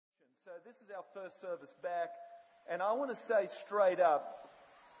This is our first service back, and I want to say straight up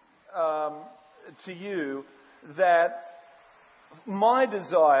to you that my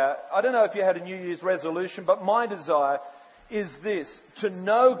desire, I don't know if you had a New Year's resolution, but my desire is this: to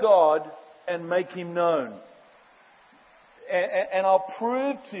know God and make Him known. And I'll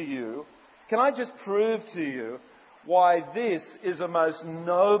prove to you, can I just prove to you why this is a most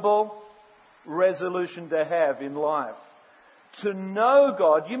noble resolution to have in life? To know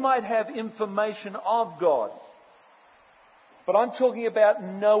God, you might have information of God, but I'm talking about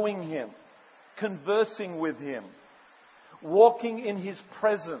knowing Him, conversing with Him, walking in His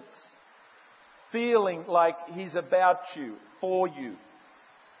presence, feeling like He's about you, for you,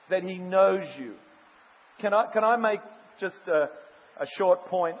 that He knows you. Can I make just a short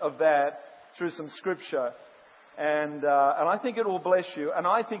point of that through some scripture? And I think it will bless you, and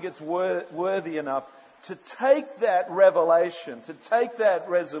I think it's worthy enough to take that revelation, to take that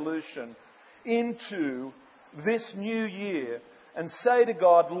resolution into this new year and say to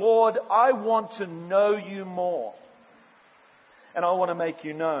God, Lord, I want to know You more. And I want to make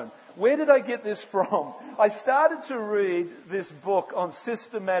You known. Where did I get this from? I started to read this book on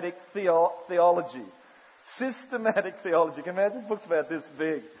systematic theology. Systematic theology. You can imagine books about this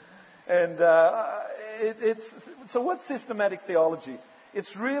big. And so what's systematic theology?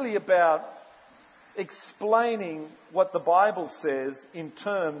 It's really about explaining what the Bible says in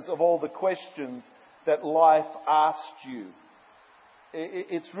terms of all the questions that life asked you.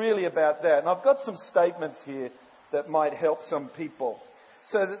 It's really about that. And I've got some statements here that might help some people.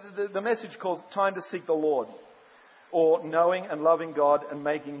 So the message calls it Time to Seek the Lord, or Knowing and Loving God and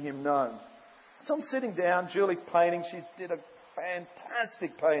Making Him Known. So I'm sitting down, Julie's painting. She did a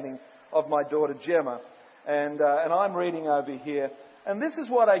fantastic painting of my daughter Gemma. And I'm reading over here. And this is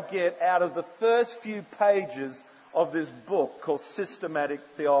what I get out of the first few pages of this book called Systematic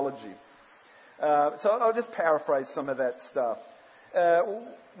Theology. So I'll just paraphrase some of that stuff.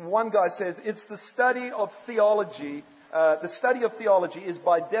 One guy says, it's the study of theology. The study of theology is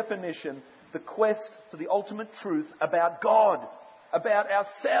by definition the quest for the ultimate truth about God, about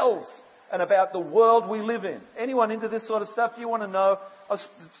ourselves, and about the world we live in. Anyone into this sort of stuff? Do you want to know? I was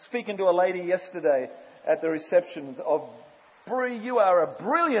speaking to a lady yesterday at the reception of Bree. You are a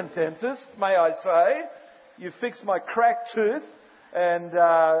brilliant dentist, may I say. You fixed my cracked tooth and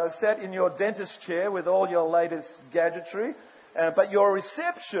sat in your dentist chair with all your latest gadgetry. But your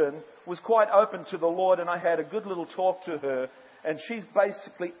reception was quite open to the Lord, and I had a good little talk to her. And she's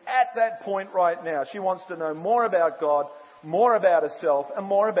basically at that point right now. She wants to know more about God, more about herself, and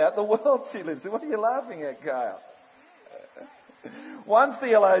more about the world she lives in. What are you laughing at, Gail? One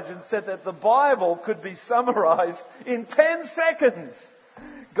theologian said that the Bible could be summarized in 10 seconds.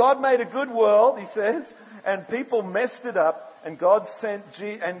 God made a good world, he says, and people messed it up, and God sent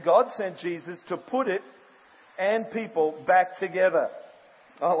Jesus to put it and people back together.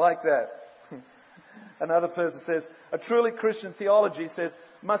 I like that. Another person says, a truly Christian theology says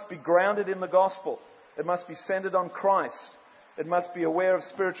must be grounded in the gospel. It must be centered on Christ. It must be aware of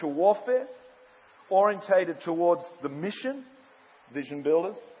spiritual warfare, orientated towards the mission, vision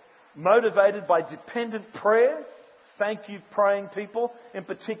builders, motivated by dependent prayer. Thank you, praying people. In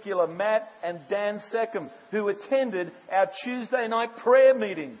particular, Matt and Dan Seckham, who attended our Tuesday night prayer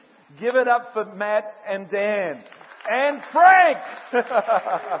meetings. Give it up for Matt and Dan. And Frank!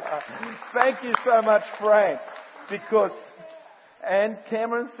 Thank you so much, Frank. And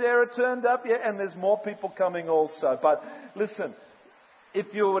Cameron and Sarah turned up, yeah, and there's more people coming also. But listen,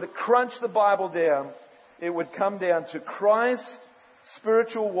 if you were to crunch the Bible down, it would come down to Christ,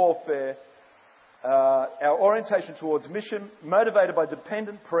 spiritual warfare, our orientation towards mission, motivated by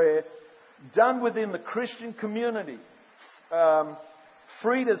dependent prayer, done within the Christian community,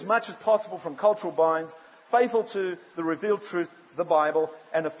 freed as much as possible from cultural binds, faithful to the revealed truth, the Bible,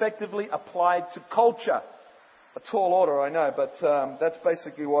 and effectively applied to culture. A tall order, I know, but that's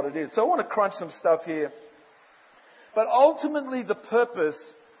basically what it is. So I want to crunch some stuff here. But ultimately the purpose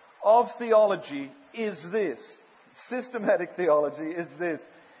of theology is this. Systematic theology is this.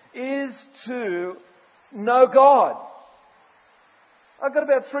 Is to know God. I got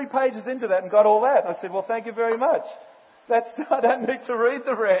about 3 pages into that and got all that. I said, well, thank you very much. I don't need to read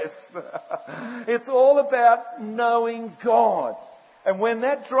the rest. It's all about knowing God. And when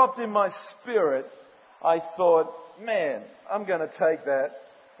that dropped in my spirit, I thought, man, I'm going to take that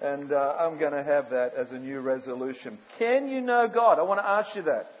and I'm going to have that as a new resolution. Can you know God? I want to ask you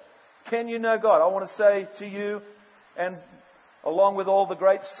that. Can you know God? I want to say to you, and along with all the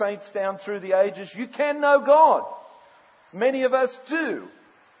great saints down through the ages, you can know God. Many of us do,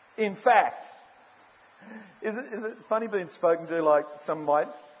 in fact. Is it funny being spoken to like some might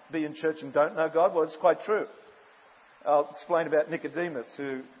be in church and don't know God? Well, it's quite true. I'll explain about Nicodemus,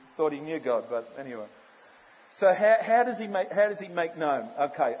 who thought he knew God, but anyway. So how does he make known?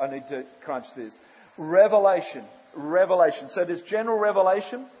 Okay, I need to crunch this. Revelation. So there's general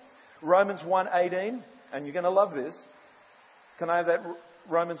revelation, Romans 1:18, and you're going to love this. Can I have that?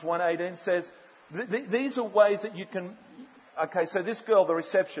 Romans 1:18 says, these are ways that you can... Okay, so this girl, the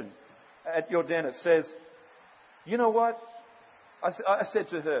reception at your dentist, says, you know what? I said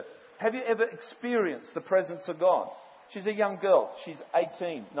to her, have you ever experienced the presence of God? She's a young girl. She's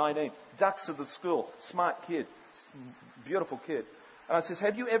 18, 19. Ducks of the school. Smart kid. Beautiful kid. And I says,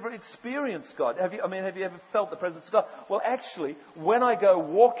 have you ever experienced God? Have you ever felt the presence of God? Well, actually, when I go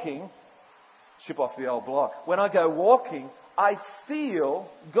walking, ship off the old block. When I go walking, I feel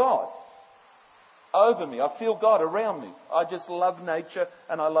God over me. I feel God around me. I just love nature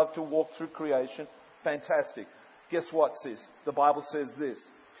and I love to walk through creation. Fantastic. Guess what, sis? The Bible says this.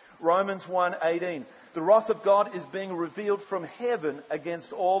 Romans 1:18. The wrath of God is being revealed from heaven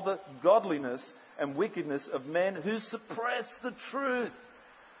against all the godliness and wickedness of men who suppress the truth.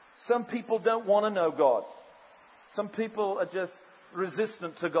 Some people don't want to know God. Some people are just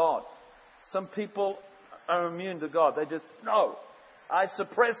resistant to God. Some people are immune to God. They just, no. I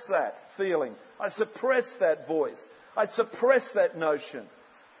suppress that feeling. I suppress that voice. I suppress that notion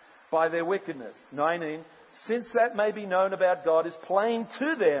by their wickedness. 19. Since that may be known about God is plain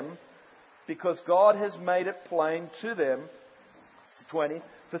to them, because God has made it plain to them. 20.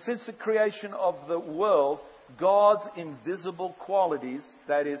 For since the creation of the world, God's invisible qualities,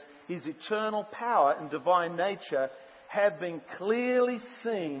 that is, His eternal power and divine nature, have been clearly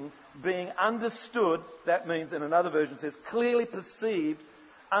seen, being understood. That means, in another version, it says, clearly perceived,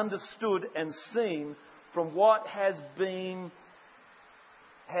 understood and seen from what has been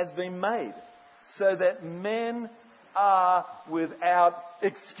made, so that men are without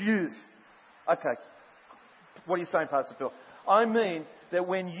excuse. Okay, what are you saying, Pastor Phil? I mean that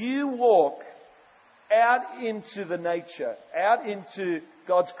when you walk out into the nature, out into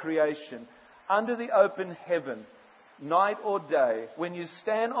God's creation, under the open heaven, night or day, when you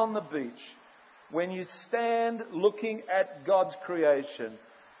stand on the beach, when you stand looking at God's creation,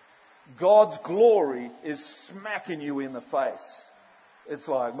 God's glory is smacking you in the face. It's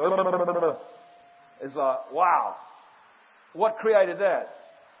like, wow, what created that?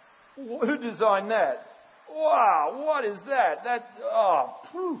 Who designed that? Wow, what is that?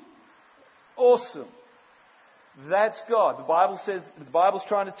 Awesome. That's God. The Bible says, the Bible's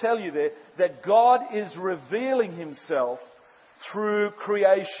trying to tell you there that God is revealing Himself through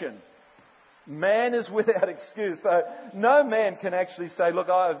creation. Man is without excuse. So no man can actually say, look,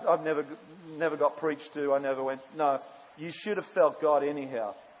 I've never got preached to. I never went. No, you should have felt God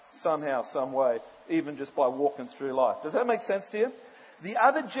anyhow, somehow, some way, even just by walking through life. Does that make sense to you? The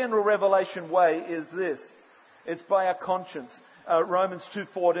other general revelation way is this. It's by our conscience. Romans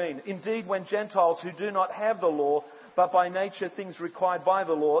 2:14. Indeed, when Gentiles who do not have the law, but by nature things required by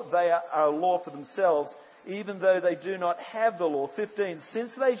the law, they are a law for themselves, even though they do not have the law. 15.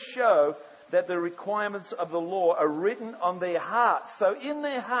 Since they show that the requirements of the law are written on their hearts. So in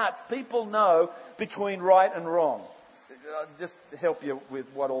their hearts, people know between right and wrong. Just to help you with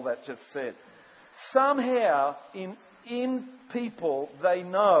what all that just said. Somehow, in people, they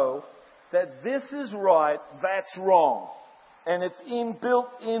know that this is right, that's wrong. And it's built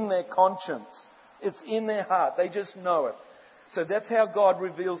in their conscience. It's in their heart. They just know it. So that's how God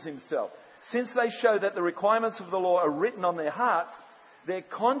reveals Himself. Since they show that the requirements of the law are written on their hearts, their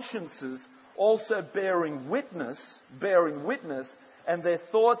consciences also bearing witness, and their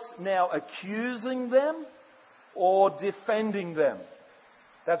thoughts now accusing them or defending them.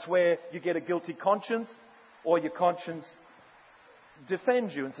 That's where you get a guilty conscience, or your conscience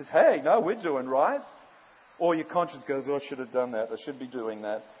defends you and says, hey, no, we're doing right. Or your conscience goes, oh, I should have done that. I should be doing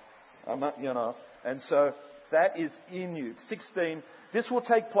that. I'm not, And so that is in you. 16. This will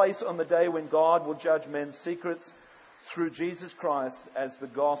take place on the day when God will judge men's secrets through Jesus Christ, as the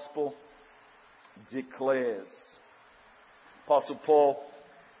gospel declares. Apostle Paul,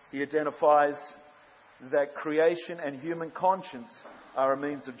 he identifies that creation and human conscience are a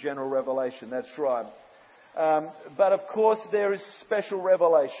means of general revelation. That's right. But of course there is special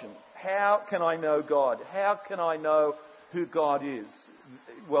revelation. How can I know God? How can I know who God is?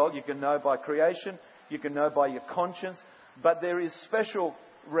 Well, you can know by creation. You can know by your conscience. But there is special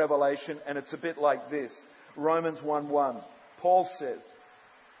revelation, and it's a bit like this. Romans 1:1. Paul says,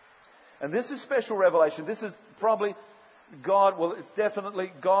 and this is special revelation. This is probably God, well, it's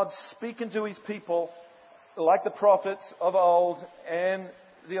definitely God speaking to His people like the prophets of old and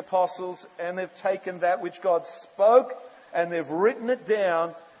the apostles, and they've taken that which God spoke and they've written it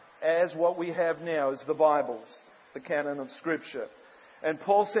down as what we have now as the Bibles, the canon of Scripture. And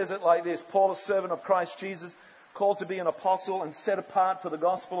Paul says it like this: Paul, a servant of Christ Jesus, called to be an apostle and set apart for the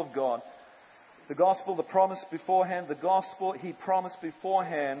gospel of God. The gospel, the promise beforehand, the gospel he promised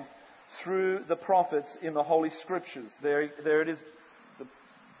beforehand through the prophets in the Holy Scriptures. There it is.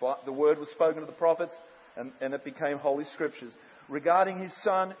 The word was spoken to the prophets, and it became Holy Scriptures. Regarding his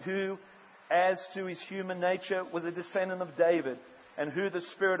Son, who, as to his human nature, was a descendant of David, and who the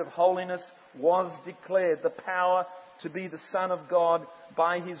Spirit of holiness was declared, the power to be the Son of God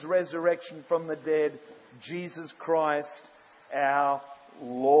by his resurrection from the dead, Jesus Christ our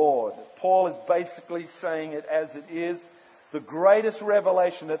Lord. Paul is basically saying it as it is. The greatest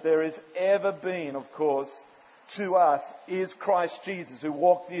revelation that there has ever been, of course, to us is Christ Jesus, who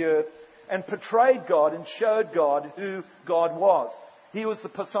walked the earth and portrayed God and showed God who God was. He was the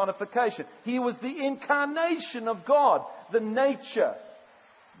personification. He was the incarnation of God. The nature,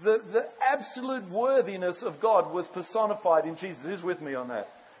 the absolute worthiness of God was personified in Jesus. Who's with me on that?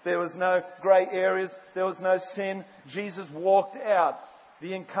 There was no grey areas. There was no sin. Jesus walked out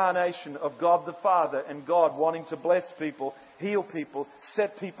the incarnation of God the Father, and God wanting to bless people, heal people,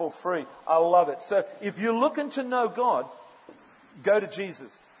 set people free. I love it. So if you're looking to know God, go to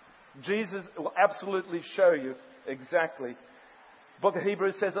Jesus. Jesus will absolutely show you exactly. Book of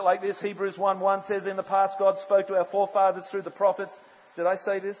Hebrews says it like this. Hebrews 1:1 says, in the past God spoke to our forefathers through the prophets. Did I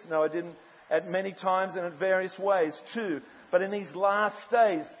say this? No, I didn't. At many times and in various ways too. But in these last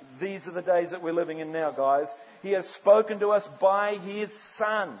days, these are the days that we're living in now, guys. He has spoken to us by His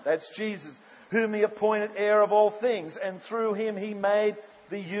Son. That's Jesus, whom He appointed heir of all things. And through Him He made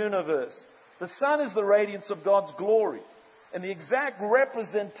the universe. The Son is the radiance of God's glory and the exact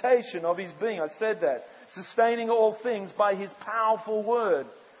representation of His being. I said that. Sustaining all things by His powerful word.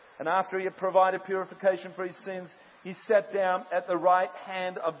 And after He had provided purification for His sins, He sat down at the right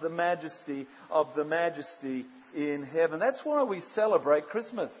hand of the majesty in heaven. That's why we celebrate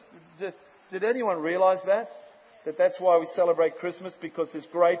Christmas. Did anyone realize that? That that's why we celebrate Christmas, because this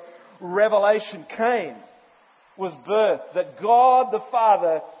great revelation came, was birthed, that God the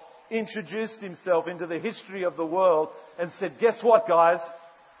Father introduced Himself into the history of the world and said, guess what, guys?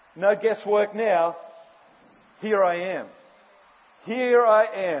 No guesswork now. Here I am. Here I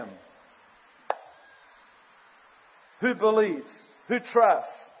am. Who believes, who trusts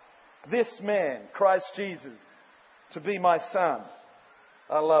this man, Christ Jesus, to be my Son?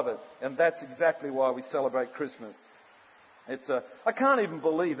 I love it. And that's exactly why we celebrate Christmas. I can't even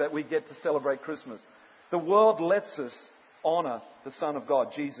believe that we get to celebrate Christmas. The world lets us honour the Son of God,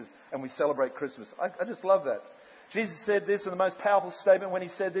 Jesus, and we celebrate Christmas. I just love that. Jesus said this in the most powerful statement when He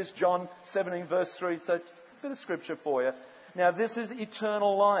said this, John 17 verse 3. So it's a bit of scripture for you. Now this is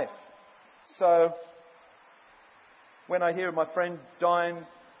eternal life. So when I hear of my friend dying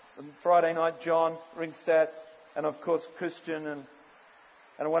on Friday night, John Ringstadt, and of course Christian,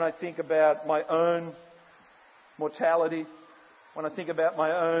 and when I think about my own mortality, when I think about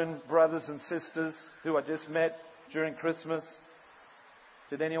my own brothers and sisters who I just met during Christmas,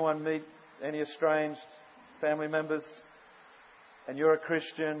 did anyone meet any estranged family members? And you're a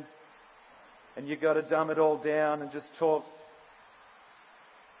Christian, and you've got to dumb it all down and just talk.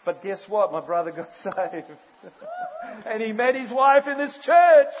 But guess what? My brother got saved. And he met his wife in this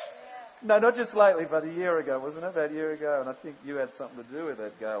church. No, not just lately, but a year ago, wasn't it? About a year ago. And I think you had something to do with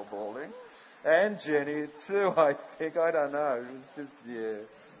that, Gail Balding. And Jenny too, I think. I don't know. It was just,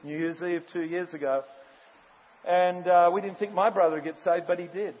 New Year's Eve 2 years ago. And we didn't think my brother would get saved, but he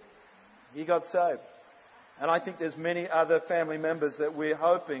did. He got saved. And I think there's many other family members that we're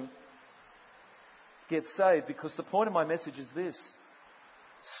hoping get saved, because the point of my message is this: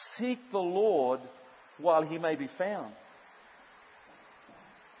 seek the Lord while He may be found.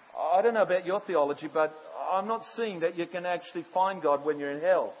 I don't know about your theology, but I'm not seeing that you can actually find God when you're in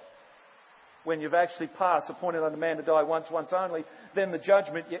hell. When you've actually passed, appointed unto man to die once only, then the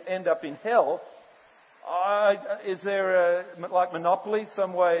judgment, you end up in hell. Is there like Monopoly,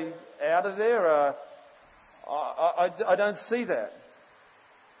 some way out of there? I don't see that.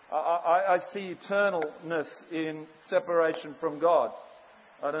 I see eternalness in separation from God.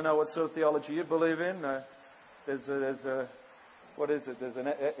 I don't know what sort of theology you believe in. There's a what is it? There's an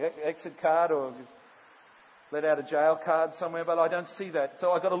exit card, or let out a jail card somewhere, but I don't see that.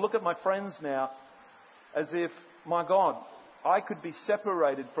 So I've got to look at my friends now as if, my God, I could be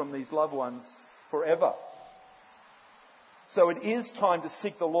separated from these loved ones forever. So it is time to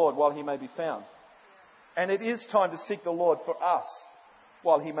seek the Lord while He may be found. And it is time to seek the Lord for us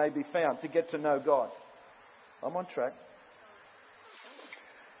while He may be found, to get to know God. I'm on track.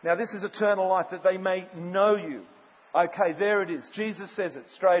 Now this is eternal life, that they may know You, Okay, there it is. Jesus says it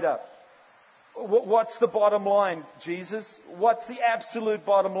straight up. What's the bottom line, Jesus? What's the absolute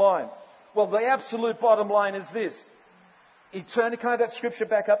bottom line? Well, the absolute bottom line is this. Can I have that scripture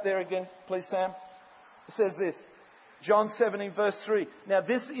back up there again, please, Sam? It says this. John 17, verse 3. Now,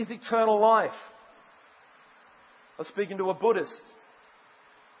 this is eternal life. I was speaking to a Buddhist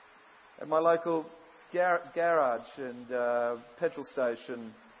at my local garage and petrol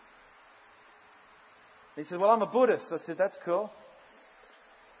station. He said, well, I'm a Buddhist. I said, that's cool.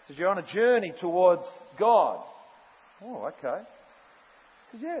 He said, you're on a journey towards God. Oh, okay. I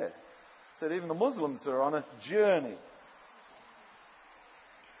said, yeah. He said, even the Muslims are on a journey.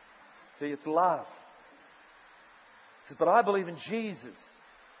 See, it's love. He says, but I believe in Jesus.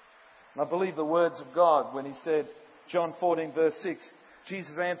 And I believe the words of God when he said, John 14, verse 6,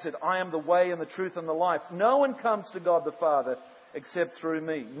 Jesus answered, I am the way and the truth and the life. No one comes to God the Father except through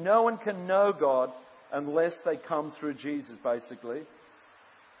me. No one can know God unless they come through Jesus, basically.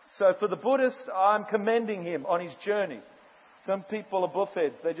 So for the Buddhist, I'm commending him on his journey. Some people are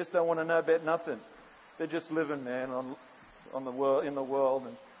buffheads. They just don't want to know about nothing. They're just living, man, in the world.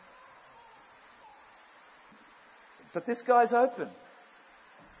 But this guy's open.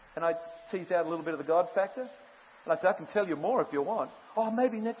 And I tease out a little bit of the God factor. And I say, I can tell you more if you want. Oh,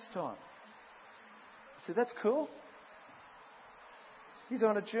 maybe next time. I said, that's cool. He's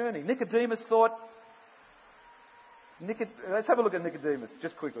on a journey. Nicodemus thought... Let's have a look at Nicodemus,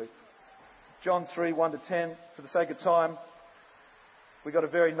 just quickly. John 3, 1 to 10, for the sake of time. We've got a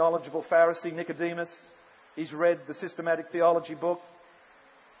very knowledgeable Pharisee, Nicodemus. He's read the systematic theology book.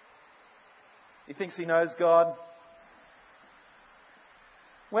 He thinks he knows God.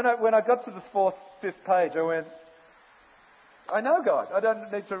 When I got to the fifth page, I went, I know God.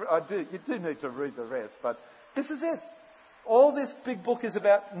 You do need to read the rest, but this is it. All this big book is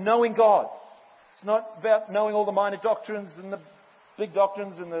about knowing God. It's not about knowing all the minor doctrines and the big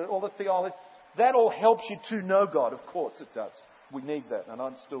doctrines and all the theology. That all helps you to know God. Of course it does. We need that, and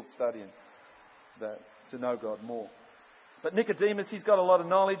I'm still studying that to know God more. But Nicodemus, he's got a lot of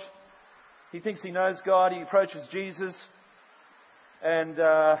knowledge. He thinks he knows God. He approaches Jesus.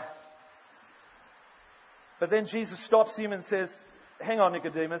 But then Jesus stops him and says, hang on,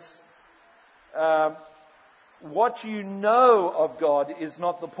 Nicodemus. What you know of God is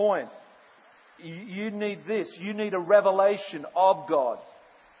not the point. You need this. You need a revelation of God.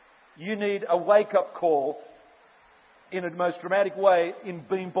 You need a wake-up call in a most dramatic way in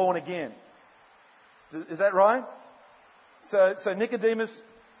being born again. Is that right? So Nicodemus,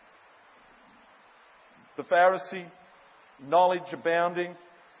 the Pharisee, knowledge abounding.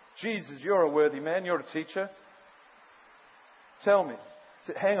 Jesus, you're a worthy man. You're a teacher. Tell me.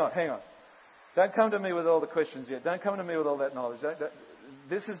 Hang on. Don't come to me with all the questions yet. Don't come to me with all that knowledge.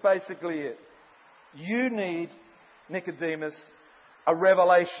 This is basically it. You need, Nicodemus, a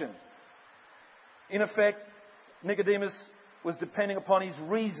revelation. In effect, Nicodemus was depending upon his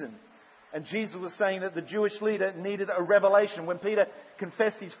reason. And Jesus was saying that the Jewish leader needed a revelation. When Peter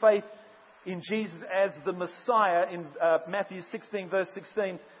confessed his faith in Jesus as the Messiah in Matthew 16, verse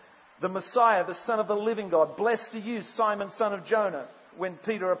 16, the Messiah, the Son of the living God, blessed are you, Simon, son of Jonah. When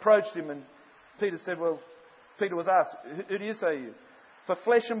Peter approached him and Peter was asked, who do you say you? For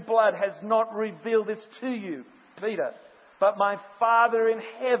flesh and blood has not revealed this to you, Peter, but my Father in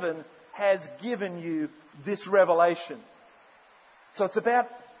heaven has given you this revelation. So it's about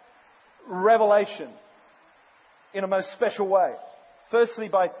revelation in a most special way. Firstly,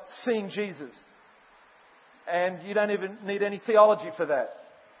 by seeing Jesus. And you don't even need any theology for that.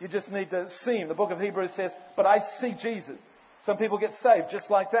 You just need to see Him. The book of Hebrews says, but I see Jesus. Some people get saved just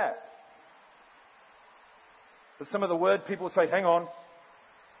like that. But some of the word people say, hang on.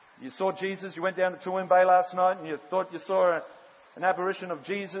 You saw Jesus, you went down to Toowoomba Bay last night and you thought you saw an apparition of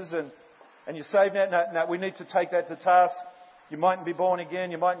Jesus and you're saved now. No, we need to take that to task. You mightn't be born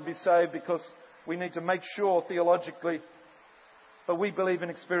again, you mightn't be saved because we need to make sure theologically. But we believe in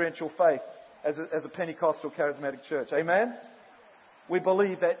experiential faith as a Pentecostal charismatic church. Amen? We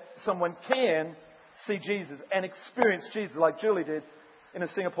believe that someone can see Jesus and experience Jesus like Julie did in a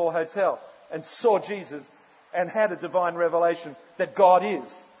Singapore hotel and saw Jesus and had a divine revelation that God is.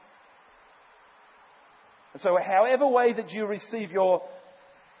 And so however way that you receive your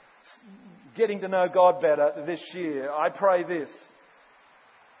getting to know God better this year, I pray this,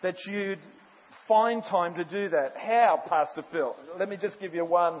 that you'd find time to do that. How, Pastor Phil? Let me just give you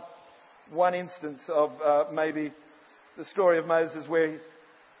one instance of maybe the story of Moses where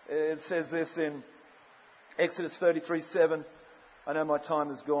it says this in Exodus 33:7. I know my time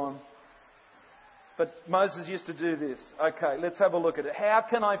is gone. But Moses used to do this. Okay, let's have a look at it. How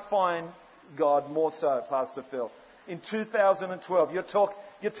can I find God more so, Pastor Phil? in 2012.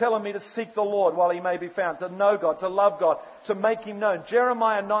 You're telling me to seek the Lord while He may be found, to know God, to love God, to make Him known.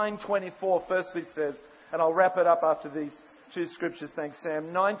 Jeremiah 9:24 firstly says, and I'll wrap it up after these two scriptures, thanks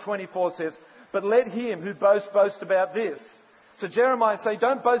Sam. 9:24 says, but let him who boasts boast about this. So Jeremiah say,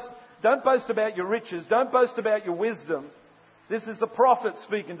 don't boast about your riches, don't boast about your wisdom. This is the prophet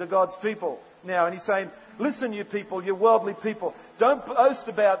speaking to God's people now, and he's saying, listen, you people, you worldly people, don't boast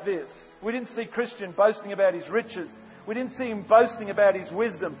about this. We didn't see Christian boasting about his riches. We didn't see him boasting about his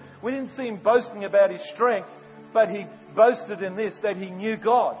wisdom. We didn't see him boasting about his strength, but he boasted in this, that he knew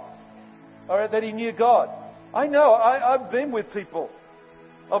God. Or that he knew God. I know, I've been with people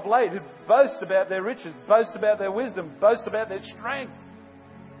of late who boast about their riches, boast about their wisdom, boast about their strength.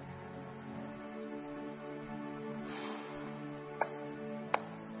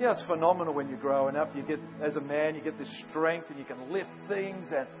 Yeah, it's phenomenal when you're growing up. You get, as a man, you get this strength and you can lift things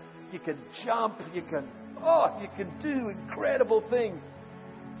and you can jump, you can do incredible things.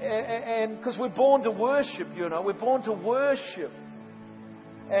 And because we're born to worship, we're born to worship.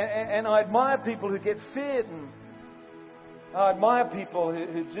 And I admire people who get fit, and I admire people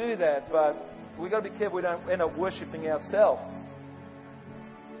who do that, but we've got to be careful we don't end up worshipping ourselves.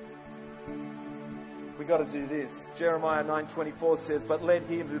 We've got to do this. Jeremiah 9:24 says, but let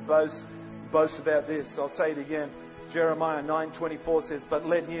him who boast about this. I'll say it again. Jeremiah 9:24 says, but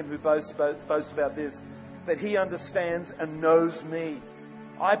let him who boast about this, that he understands and knows me.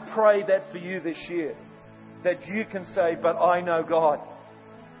 I pray that for you this year, that you can say, but I know God.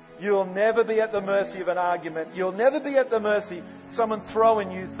 You'll never be at the mercy of an argument. You'll never be at the mercy of someone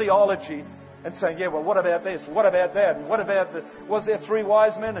throwing you theology and saying, yeah, well, what about this? What about that? And what about was there 3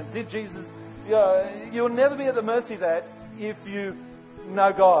 wise men? And did Jesus... You'll never be at the mercy of that if you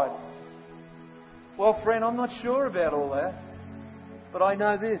know God. Well, friend, I'm not sure about all that. But I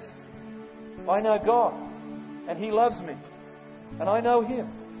know this. I know God. And He loves me. And I know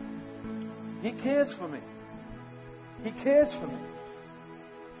Him. He cares for me. He cares for me.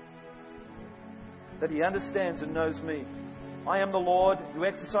 That He understands and knows me. I am the Lord who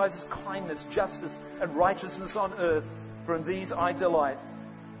exercises kindness, justice, and righteousness on earth, for in these I delight.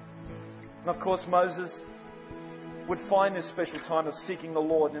 And of course, Moses would find this special time of seeking the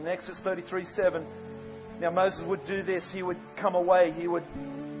Lord. In Exodus 33:7, now Moses would do this. He would come away. He would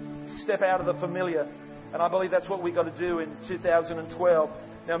step out of the familiar. And I believe that's what we've got to do in 2012.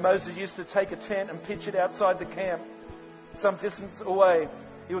 Now, Moses used to take a tent and pitch it outside the camp, some distance away.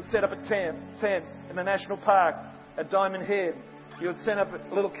 He would set up a tent in the national park at Diamond Head. He would set up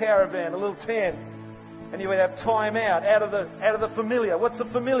a little caravan, a little tent. And you would have time out of the familiar. What's the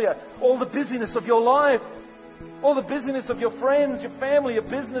familiar? All the busyness of your life. All the busyness of your friends, your family, your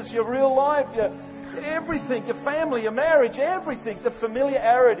business, your real life, everything, your family, your marriage, everything. The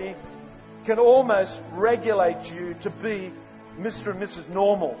familiarity can almost regulate you to be Mr. and Mrs.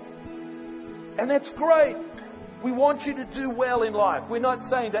 Normal. And that's great. We want you to do well in life. We're not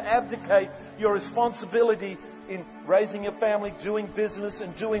saying to abdicate your responsibility in raising your family, doing business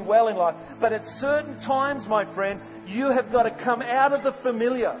and doing well in life. But at certain times, my friend, you have got to come out of the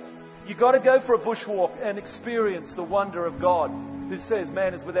familiar. You've got to go for a bushwalk and experience the wonder of God, who says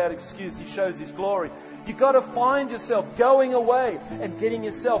man is without excuse. He shows His glory. You've got to find yourself going away and getting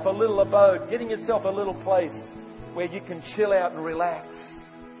yourself a little abode, getting yourself a little place where you can chill out and relax.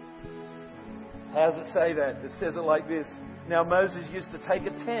 How does it say that? It says it like this. Now Moses used to take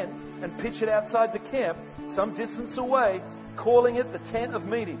a tent and pitch it outside the camp, some distance away, calling it the tent of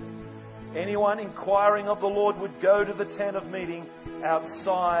meeting. Anyone inquiring of the Lord would go to the tent of meeting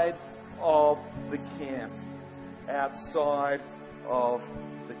outside of the camp. Outside of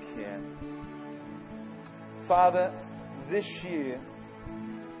the camp. Father, this year,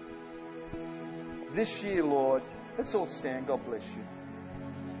 Lord, let's all stand. God bless you.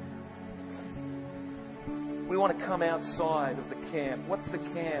 We want to come outside of the camp. What's the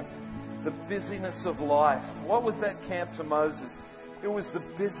camp? The busyness of life. What was that camp to Moses? It was the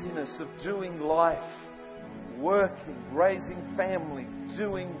busyness of doing life, working, raising family,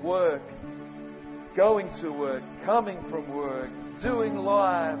 doing work, going to work, coming from work, doing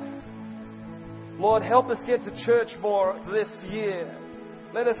life. Lord, help us get to church more this year.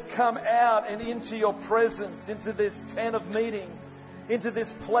 Let us come out and into your presence, into this tent of meeting, into this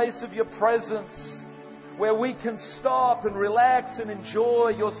place of your presence, where we can stop and relax and enjoy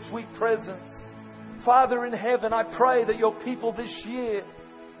your sweet presence. Father in heaven, I pray that your people this year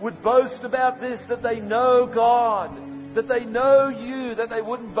would boast about this, that they know God, that they know you, that they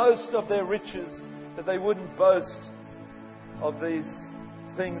wouldn't boast of their riches, that they wouldn't boast of these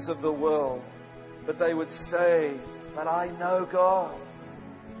things of the world, but they would say, but I know God.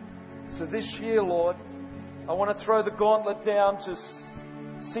 So this year, Lord, I want to throw the gauntlet down to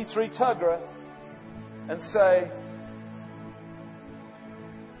C3 Tuggerah and say,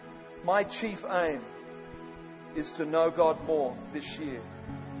 my chief aim is to know God more this year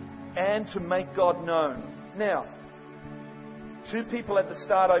and to make God known. Now, 2 people at the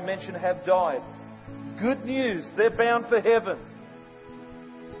start I mentioned have died. Good news, they're bound for heaven.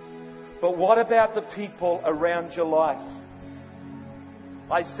 But what about the people around your life?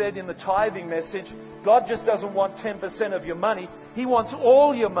 I said in the tithing message, God just doesn't want 10% of your money. He wants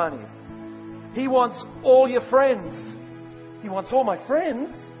all your money. He wants all your friends. He wants all my friends?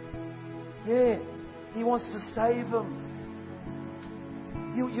 Yeah. He wants to save them.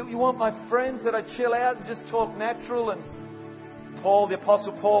 You want my friends that I chill out and just talk natural? And Paul, the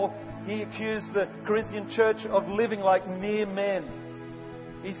Apostle Paul, he accused the Corinthian church of living like mere men.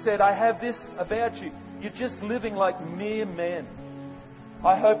 He said, I have this about you. You're just living like mere men.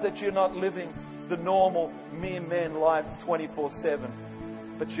 I hope that you're not living the normal mere men life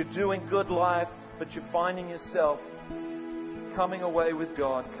 24/7. But you're doing good life, but you're finding yourself coming away with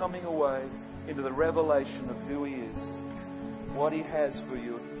God, coming away into the revelation of who He is, what He has for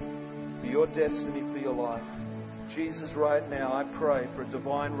you, for your destiny, for your life. Jesus, right now, I pray for a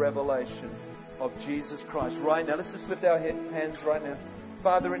divine revelation of Jesus Christ. Right now, let's just lift our hands right now.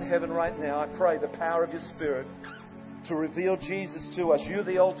 Father in heaven, right now, I pray the power of Your Spirit to reveal Jesus to us. You're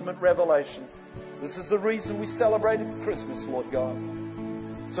the ultimate revelation. This is the reason we celebrated Christmas, Lord God.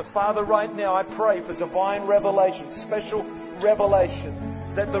 So, Father, right now, I pray for divine revelation, special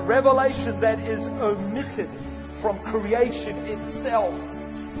revelation, that the revelation that is omitted from creation itself,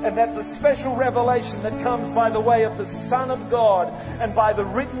 and that the special revelation that comes by the way of the Son of God and by the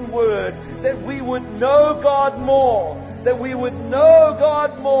written Word, that we would know God more, that we would know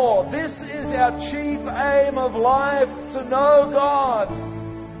God more. This is our chief aim of life, to know God.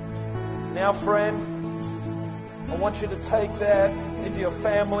 Now, friend, I want you to take that into your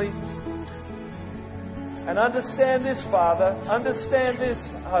family and understand this, Father, understand this,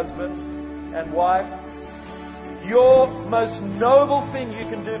 husband and wife. Your most noble thing you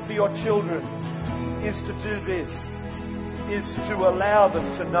can do for your children is to do this, is to allow them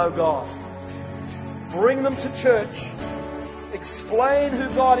to know God. Bring them to church. Explain who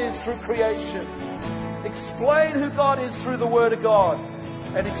God is through creation. Explain who God is through the Word of God.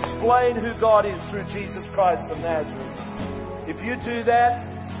 And explain who God is through Jesus Christ of Nazareth. If you do that,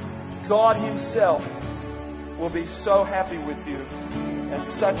 God Himself will be so happy with you, and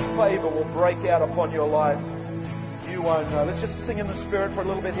such favor will break out upon your life. You won't know. Let's just sing in the Spirit for a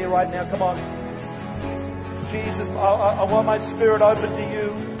little bit here right now. Come on. Jesus, I want my spirit open to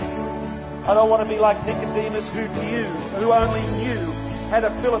You. I don't want to be like Nicodemus, who only knew, had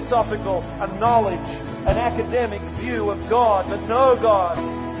a philosophical, a knowledge, an academic view of God, but no God.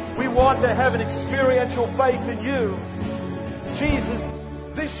 We want to have an experiential faith in You. Jesus,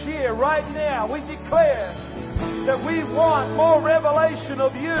 this year, right now, we declare that we want more revelation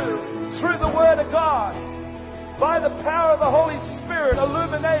of You through the Word of God, by the power of the Holy Spirit,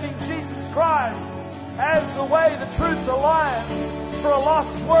 illuminating Jesus Christ as the way, the truth, the life for a lost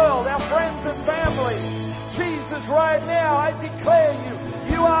world, our friends and family. Jesus, right now, I declare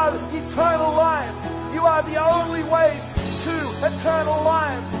You are eternal life. You are the only way to eternal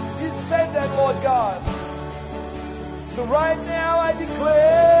life. You said that, Lord God. So right now, I declare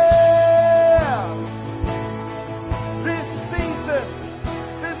this season,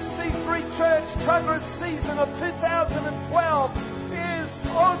 this C3 Church Tuggerah season of 2012 is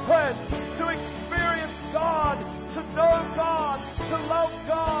open to